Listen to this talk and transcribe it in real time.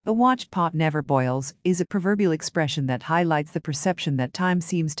The watch pot never boils is a proverbial expression that highlights the perception that time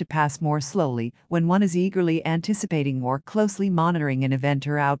seems to pass more slowly when one is eagerly anticipating or closely monitoring an event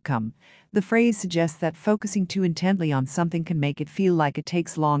or outcome. The phrase suggests that focusing too intently on something can make it feel like it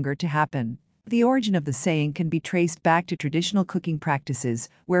takes longer to happen. The origin of the saying can be traced back to traditional cooking practices,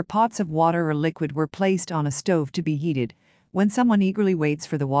 where pots of water or liquid were placed on a stove to be heated. When someone eagerly waits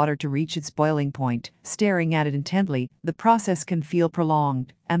for the water to reach its boiling point, staring at it intently, the process can feel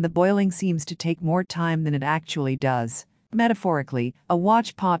prolonged, and the boiling seems to take more time than it actually does. Metaphorically, a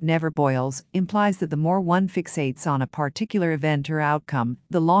watch pot never boils implies that the more one fixates on a particular event or outcome,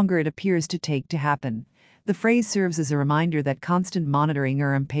 the longer it appears to take to happen. The phrase serves as a reminder that constant monitoring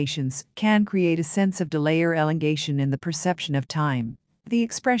or impatience can create a sense of delay or elongation in the perception of time. The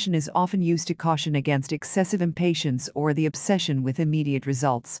expression is often used to caution against excessive impatience or the obsession with immediate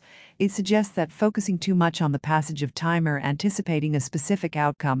results. It suggests that focusing too much on the passage of time or anticipating a specific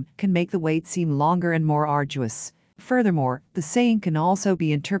outcome can make the wait seem longer and more arduous. Furthermore, the saying can also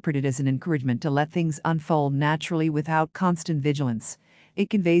be interpreted as an encouragement to let things unfold naturally without constant vigilance.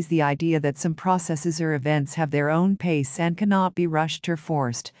 It conveys the idea that some processes or events have their own pace and cannot be rushed or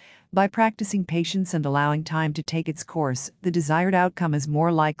forced. By practicing patience and allowing time to take its course, the desired outcome is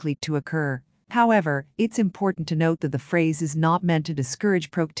more likely to occur. However, it's important to note that the phrase is not meant to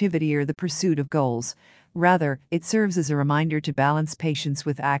discourage productivity or the pursuit of goals. Rather, it serves as a reminder to balance patience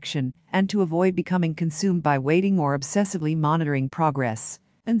with action and to avoid becoming consumed by waiting or obsessively monitoring progress.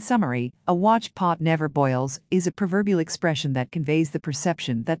 In summary, a watch pot never boils is a proverbial expression that conveys the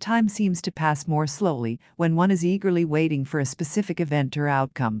perception that time seems to pass more slowly when one is eagerly waiting for a specific event or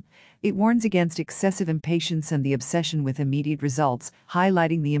outcome. It warns against excessive impatience and the obsession with immediate results,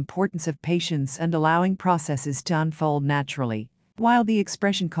 highlighting the importance of patience and allowing processes to unfold naturally. While the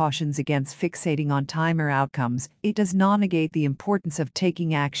expression cautions against fixating on time or outcomes, it does not negate the importance of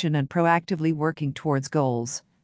taking action and proactively working towards goals.